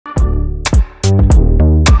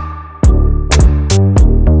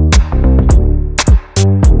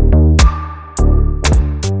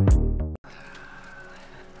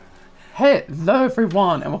Hello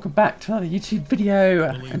everyone and welcome back to another YouTube video,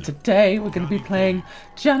 and today we're going to be playing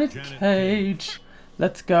Janet Cage.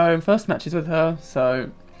 Let's go. First match is with her,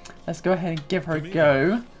 so let's go ahead and give her a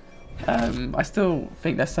go. I still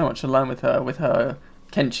think there's so much to learn with her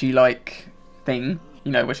Kenshi-like thing,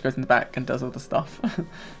 you know, where she goes in the back and does all the stuff.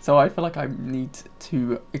 So I feel like I need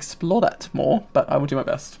to explore that more, but I will do my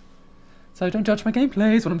best. So don't judge my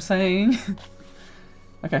gameplay is what I'm saying.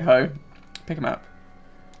 Okay, Ho, pick him up.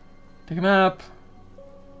 Pick him up.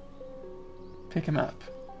 Pick him up.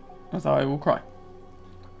 As I will cry.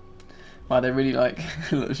 Wow, they're really like,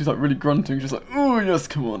 she's like really grunting. She's like, oh yes,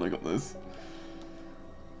 come on, I got this.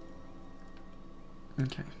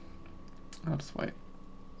 Okay. I'll just wait.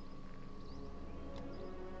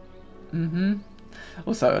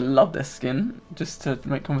 Also, I love this skin, just to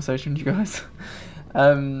make conversation with you guys.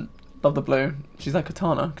 Love the blue. She's like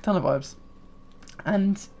Katana vibes.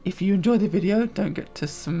 And if you enjoy the video, don't forget to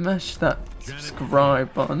smash that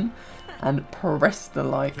subscribe button and press the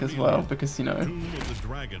like as well, because you know,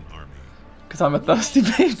 because I'm a thirsty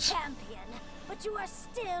bitch. Champion, but you are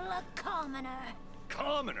still a commoner.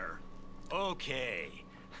 Commoner? Okay.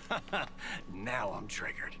 Now I'm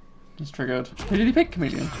triggered. He's triggered. Who did he pick?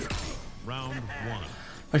 Chameleon. Round one.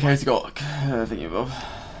 Okay, who's he got? Thinking above.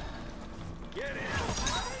 Get it.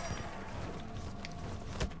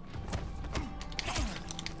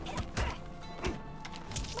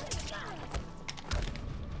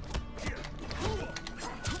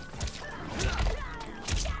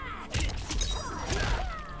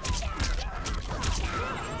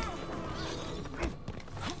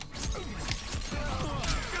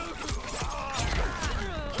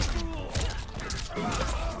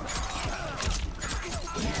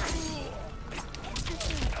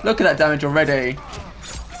 Look at that damage already.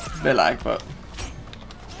 Bit lag, but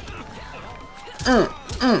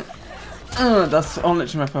that's on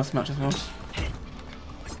literally my first match as well.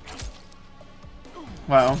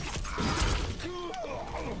 Wow.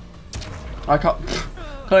 I can't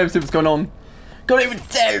even see what's going on. Can't even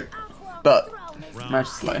tell. But match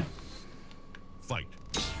slow. Fight.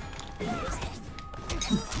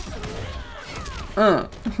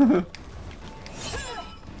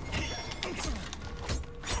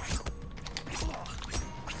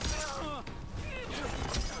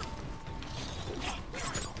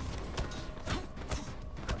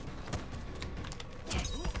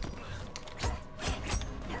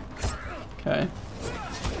 Okay.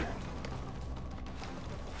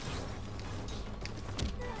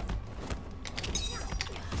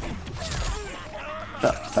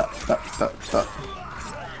 That.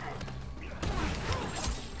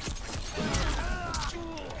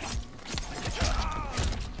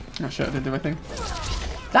 Oh shit, I didn't do my thing.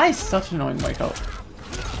 That is such an annoying wake up.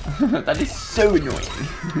 That is so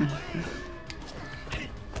annoying.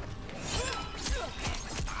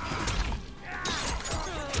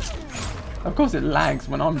 Of course it lags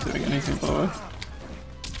when I'm doing anything, by the way.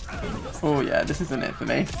 Oh yeah, this isn't it for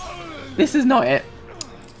me. This is not it.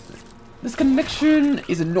 This connection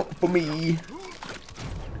is not for me.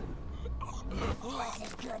 Was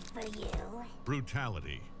it good for you?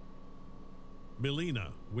 Brutality. Mileena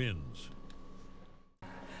wins.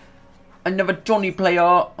 Another Johnny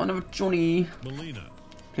player. Another Johnny. Mileena.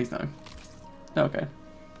 Please no. Okay.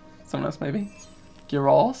 Someone else maybe.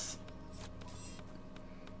 Gyros.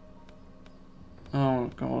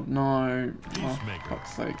 Oh god, no. Oh, for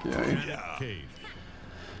fuck's sake, yeah. Cage.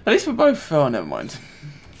 At least we're both. Oh, never mind.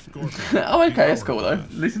 Oh, okay, it's cool though.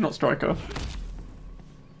 At least it's not Striker.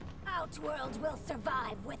 Outworld will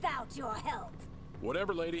survive without your help.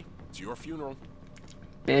 Whatever, lady. It's your funeral.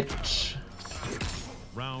 Bitch.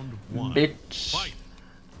 Round one. Bitch. Fight.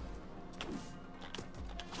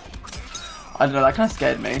 I don't know, that kind of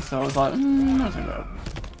scared me, so I was like, not too bad.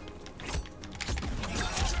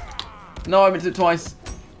 No, I meant to do it twice.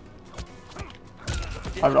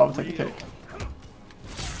 I'd rather take a kick.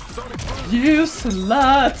 You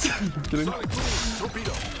slut!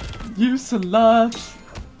 You slut!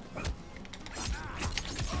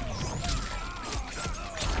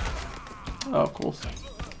 Oh, of course.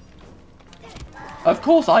 Of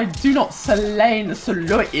course, I do not slay the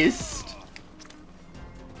soloist.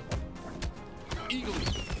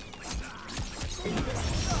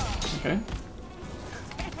 Okay.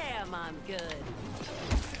 Damn, I'm good.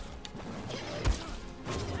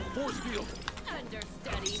 Force field.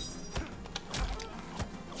 Understudy.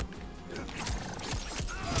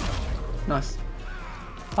 Nice.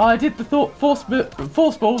 I did the force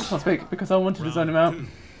ball, can't speak, because I wanted to zone him out.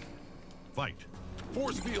 Fight.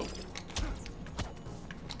 Force field.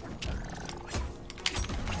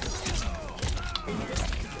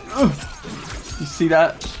 You see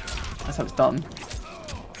that? That's how it's done.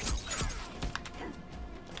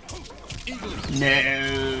 No.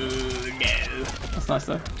 That's nice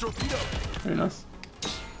though. Torpedo. Very nice.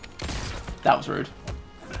 That was rude.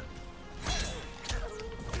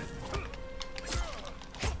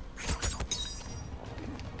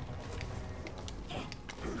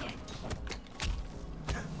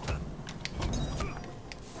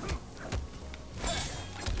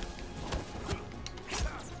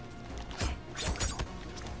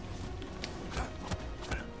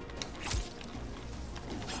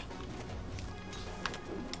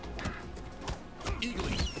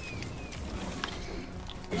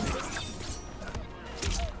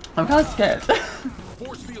 I'm kind of scared.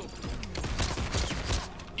 Force field.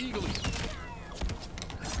 Eagly.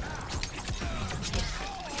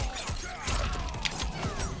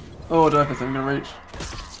 Oh, I don't know if it's even gonna reach.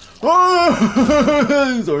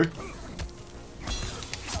 Oh! Sorry.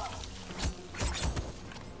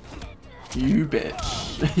 You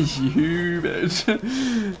bitch. You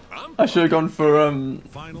bitch. I should have gone for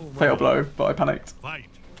fatal blow, but I panicked. Fight.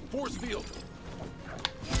 Force field.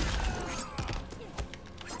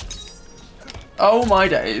 Oh my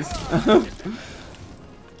days.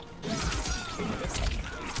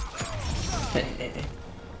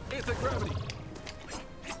 Anti-gravity.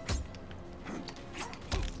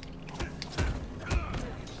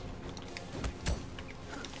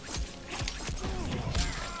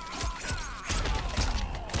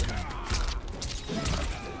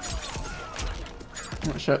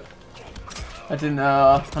 Oh shit. I didn't,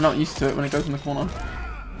 I'm not used to it when it goes in the corner.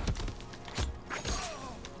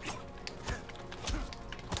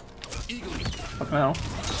 Fucking hell.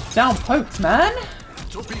 Down poked, man!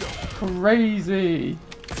 Torpedo. Crazy.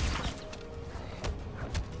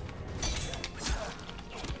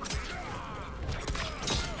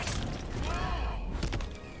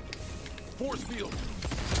 Force field.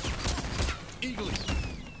 Eagly.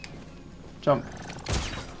 Jump.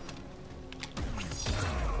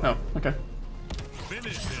 Oh, okay.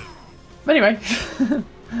 Finish him. Anyway.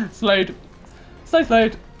 Slowed. So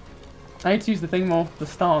slowed. I need to use the thing more. The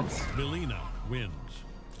stance. Mileena wins.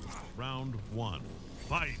 Round 1.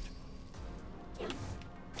 Fight.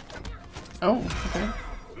 Oh, okay.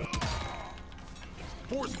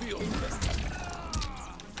 Force field.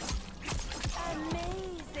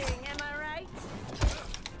 Amazing, am I right?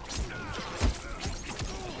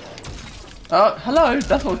 Hello,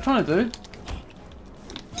 that's what I was trying to do.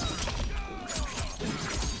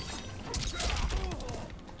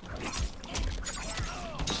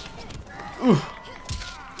 Ooh.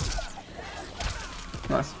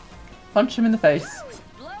 Nice. Punch him in the face.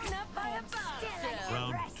 Blown up by a bomb.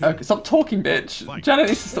 Round 2. Okay, stop talking, bitch. Fight. Janet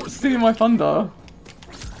needs to stop stealing my thunder.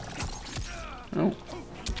 Oh.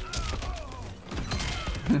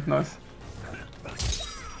 Nice.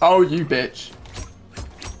 Oh, you bitch.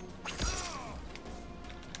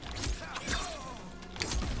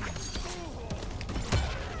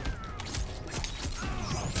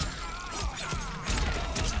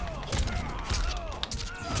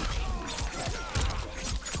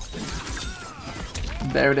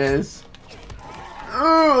 There it is.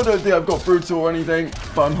 Oh, I don't think I've got brutal or anything,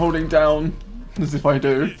 but I'm holding down as if I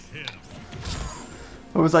do. Finish him.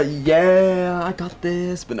 I was like, yeah, I got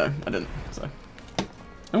this, but no, I didn't. So,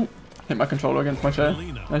 oh, hit my controller against my chair,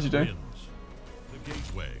 Mileena as you do. wins. The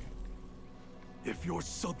gateway. If your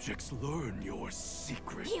subjects learn your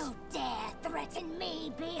secret. You dare threaten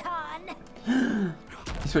me, Bihan?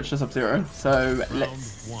 He switched to Sub-Zero, so let's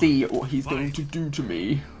see what he's going to do to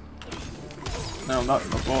me. No, that's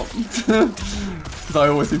not what. Because I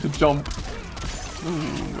always seem to jump.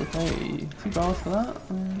 Ooh, okay. 2 bars for that.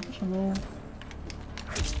 Push and roll.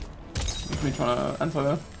 Look at me trying to answer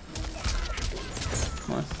there.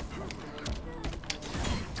 Nice.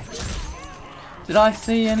 Did I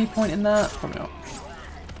see any point in that? Probably not.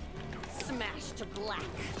 Smash to black.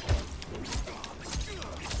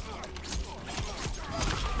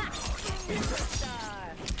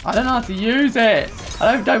 I don't know how to use it.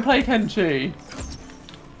 I don't play Kenshi.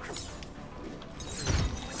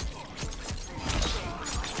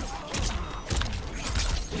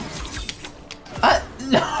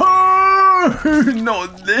 No,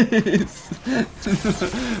 not this.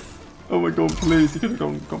 Oh my god, please! You could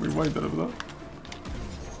have got me way better with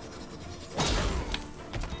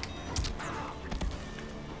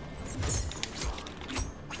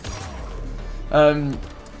that.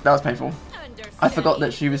 That was painful. I forgot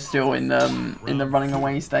that she was still in the running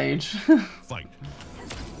away stage. Fight.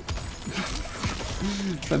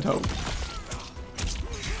 Send help.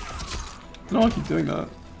 Don't know why I keep doing that.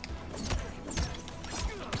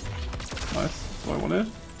 Nice. That's what I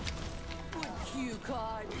wanted. Would you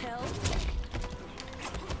cards help.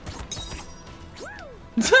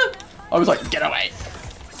 I was like, get away!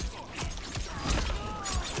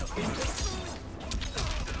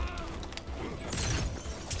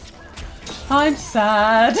 I'm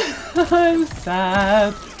sad. I'm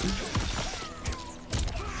sad.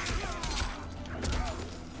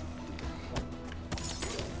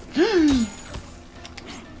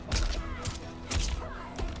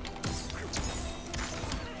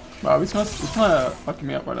 Wow, he's kind of fucking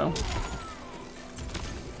me up right now.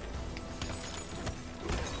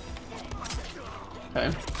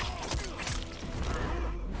 Okay.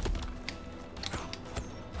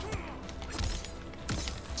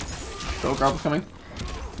 Still grapple's coming.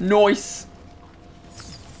 Nice!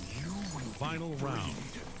 Final round.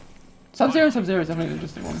 Sub-Zero and Sub-Zero is definitely an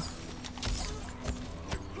interesting one.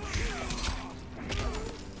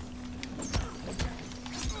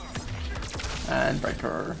 And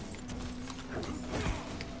breaker.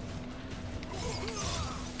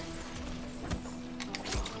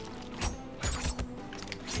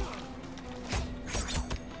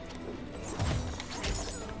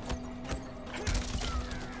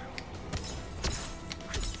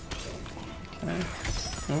 Okay.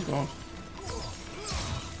 Oh god.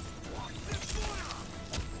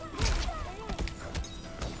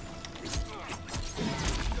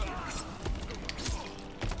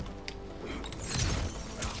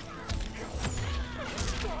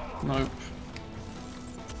 Nope.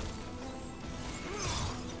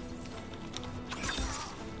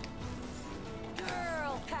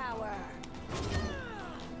 Girl power.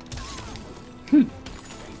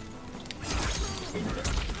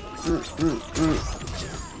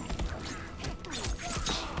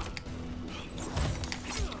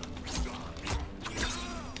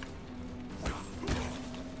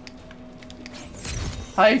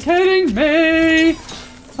 Are you kidding me?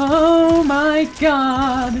 Oh my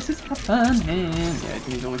god, this is happening. Yeah,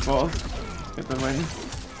 he's always balls. Get the way.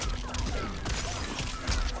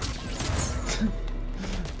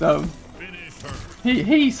 Dumb.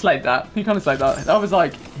 He slayed that. He kind of slayed that. That was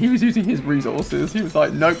like, he was using his resources. He was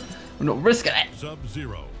like, nope, I'm not risking it.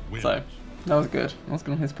 Sub-Zero wins. So, that was good. That was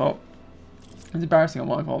good on his part. It's embarrassing on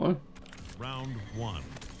my part though. Round one.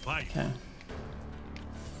 Fight. Okay.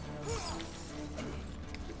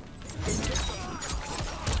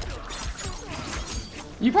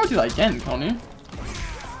 You probably do that again, can't you?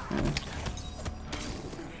 Yeah.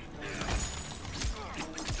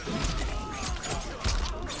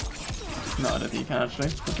 No, I don't think you can actually. I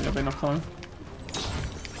think there'll be enough time.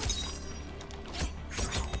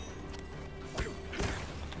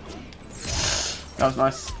 That was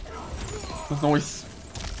nice. That was nice.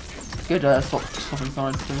 Good swapping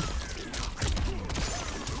sides too.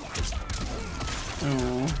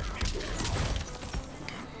 Ooh.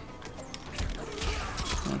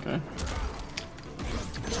 Okay.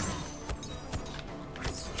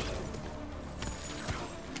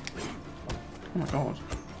 Oh my god.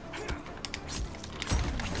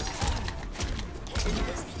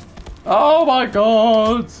 Oh my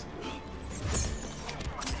god!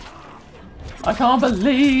 I can't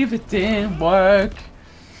believe it didn't work.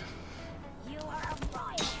 You are a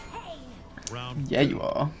royal pain. Round Yeah, you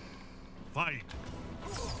are. fight.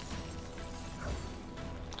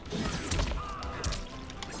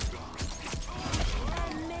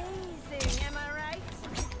 Amazing, am I right?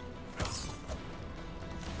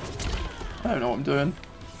 I don't know what I'm doing.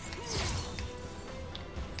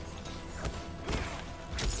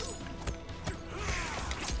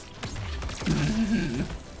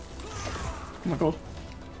 Oh my god.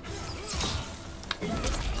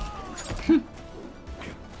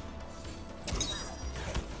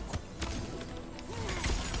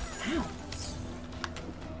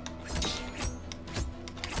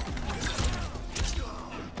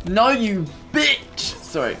 No, you bitch!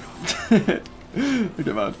 Sorry.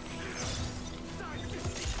 Okay, man.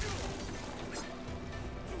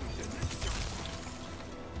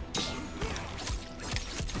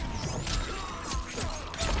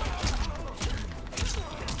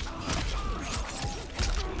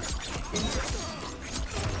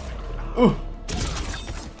 Oh,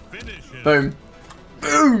 Finish him. boom.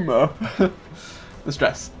 Boom! The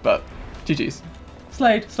stress, but GG's.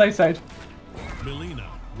 Slayed, slayed, slayed. Mileena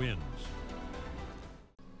wins.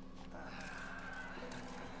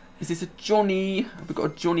 Is this a Johnny? We've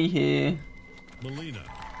got a Johnny here. Mileena,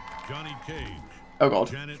 Johnny Cage, Oh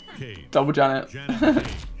god. Janet Cage, Double Janet. Janet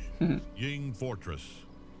Cage, Ying Fortress.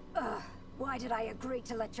 Why did I agree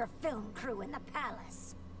to let your film crew in the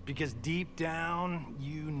palace? Because deep down,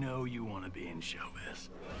 you know you want to be in showbiz.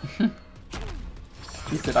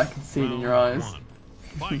 He said I can see it in your Round eyes. one.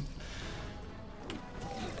 Fight.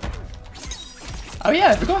 Oh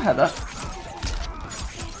yeah, I forgot I had that.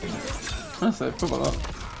 Honestly, I forgot about that.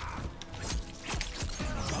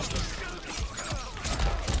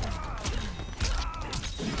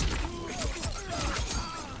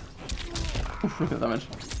 Oof, look at the damage.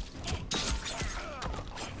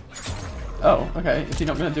 Oh, okay. Is he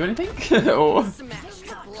not going to do anything? Or... Smash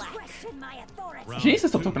the black. Question my authority. Round She needs to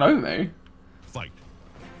stop talking over me. Fight.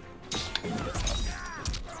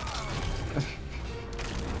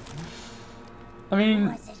 I mean,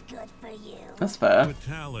 Was it good for you? that's fair.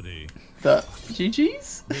 Fatality. But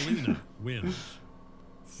GG's? Mileena wins.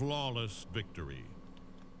 Flawless victory.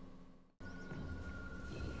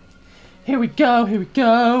 Here we go, here we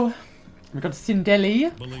go. We got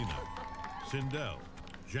Cindelli. Mileena. Sindel.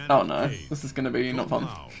 Janet Oh no, Cage, this is gonna be not fun.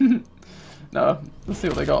 Kombat, No, let's see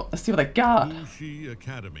what they got. Let's see what they got. Wuxi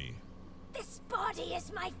Academy. This body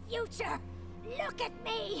is my future. Look at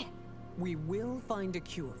me. We will find a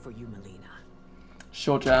cure for you, Mileena.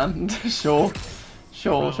 Sure, Jan. Sure.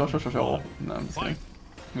 Sure. No, I'm just Fight. kidding.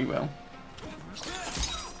 We will.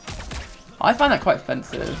 I find that quite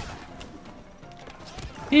offensive.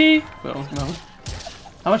 Well, no.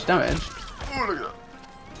 How much damage? Oh, look at that.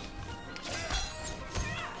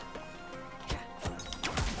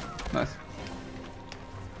 Nice.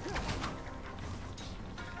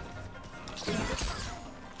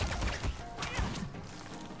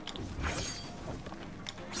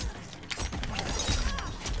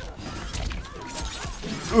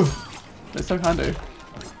 Ooh, they're so handy.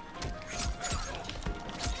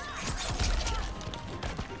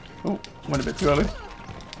 Oh, went a bit too early.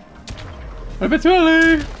 Went a bit too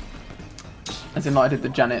early! As in, like, I did the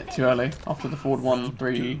Janet too early after the forward 1,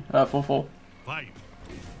 3, 4, 4. Fight.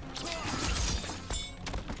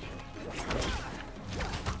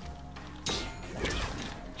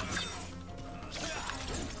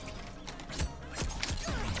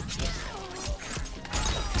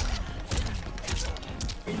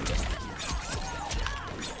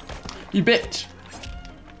 You bitch!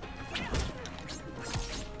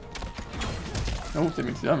 Oh, didn't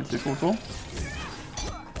mean to do that. I meant to do forward 4.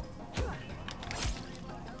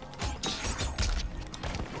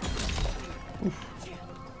 Oof.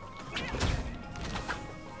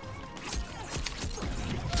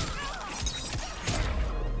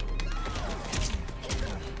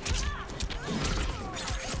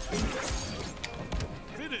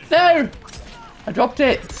 Finish. No! I dropped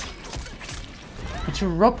it! I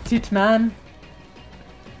dropped it, man.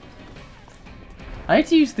 I need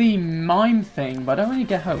to use the mime thing, but I don't really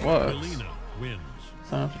get how it works. Mileena wins.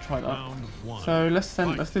 So I have to try that. Round 1. So let's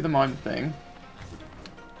Fight. do the mime thing.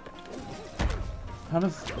 How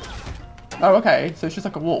does... Oh, okay. So it's just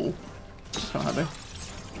like a wall. That's kind of handy.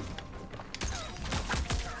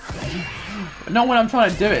 But not when I'm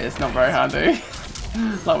trying to do it, it's not very handy.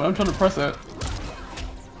 Like when I'm trying to press it.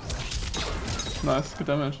 Nice, good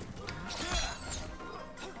damage.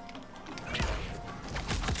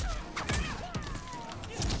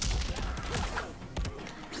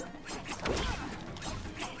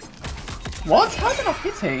 What? How's it not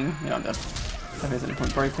hitting? Yeah, I'm dead. If there's any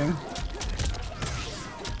point breaking.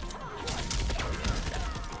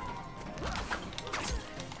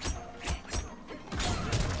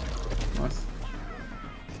 Nice.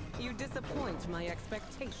 You disappoint my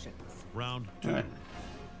expectations. Round 2. Alright.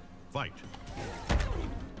 Fight.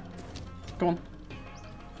 Go on.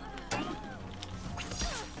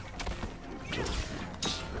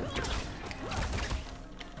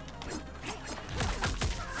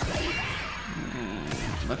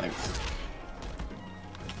 No thanks.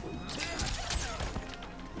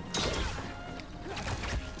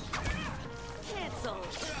 Cancel.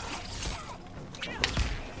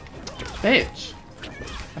 Bitch!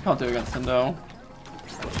 I can't do it against Sindel.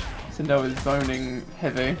 Sindel is zoning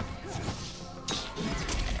heavy.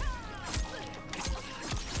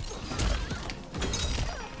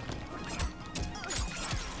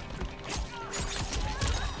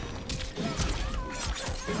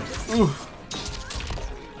 Ooh.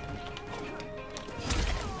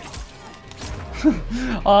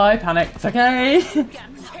 I panicked, okay?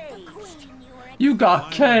 You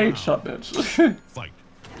got caged, shut bitch. Fight.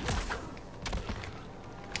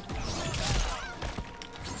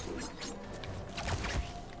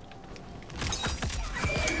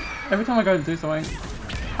 Every time I go to do something,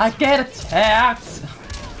 I get attacked!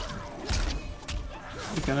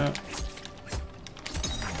 You gonna...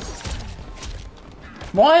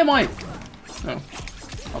 Why am I... Oh.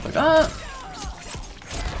 I'll take that.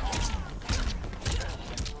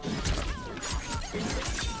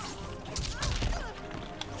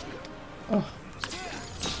 Oh.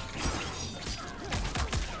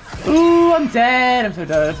 Ooh, I'm dead. I'm so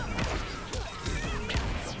dead.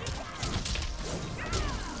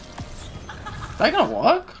 that gonna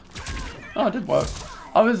work? Oh, it did work.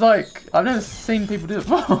 I was like, I've never seen people do it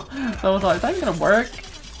before. So I was like, is that gonna work?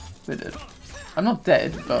 It did. I'm not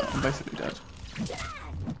dead, but I'm basically dead.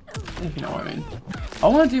 If you know what I mean. I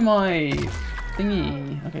want to do my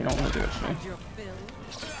thingy. Okay, you don't want to do it actually. Your fill.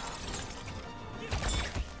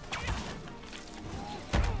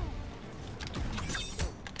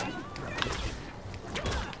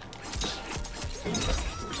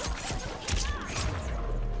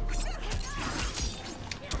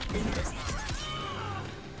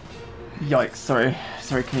 Yikes, sorry.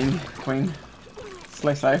 Sorry, Queen.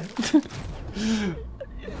 Slay.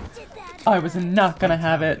 I was not gonna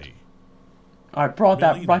have it. I brought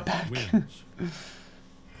that right back. Wins.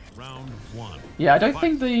 Round 1. Yeah, I don't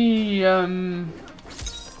think the, you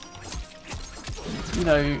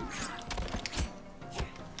know...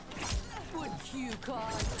 Would cue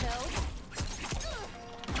cards help?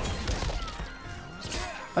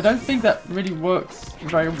 I don't think that really works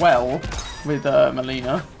very well with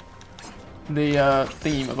Mileena. The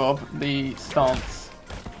theme of the stance.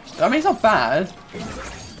 I mean, it's not bad.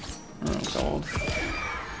 Oh god.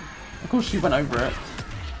 Of course she went over it.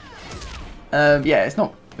 Yeah, it's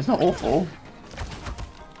not awful.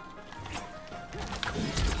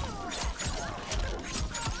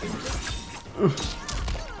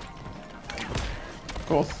 Of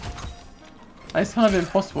course. It's kind of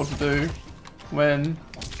impossible to do when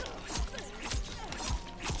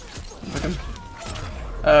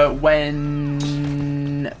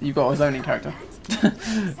you've got a zoning character.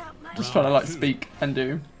 Just trying to like speak and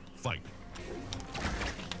do. Fight.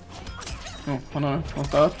 Oh no, that's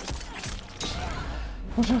bad.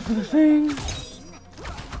 Watch out for the thing.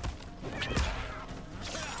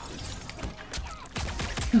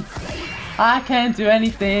 I can't do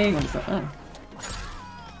anything. What is that? Oh.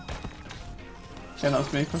 Yeah, that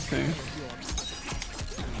was me plus 2.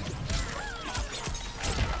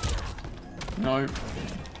 No.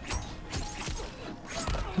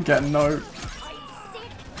 Get no.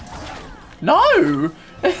 No!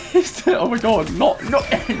 Oh my god, not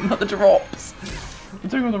the drops. I'm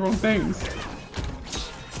doing all the wrong things.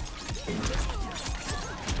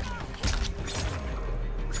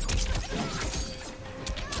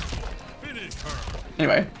 Finish her.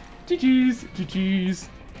 Anyway, GG's.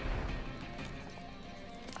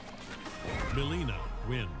 Mileena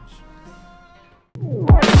wins.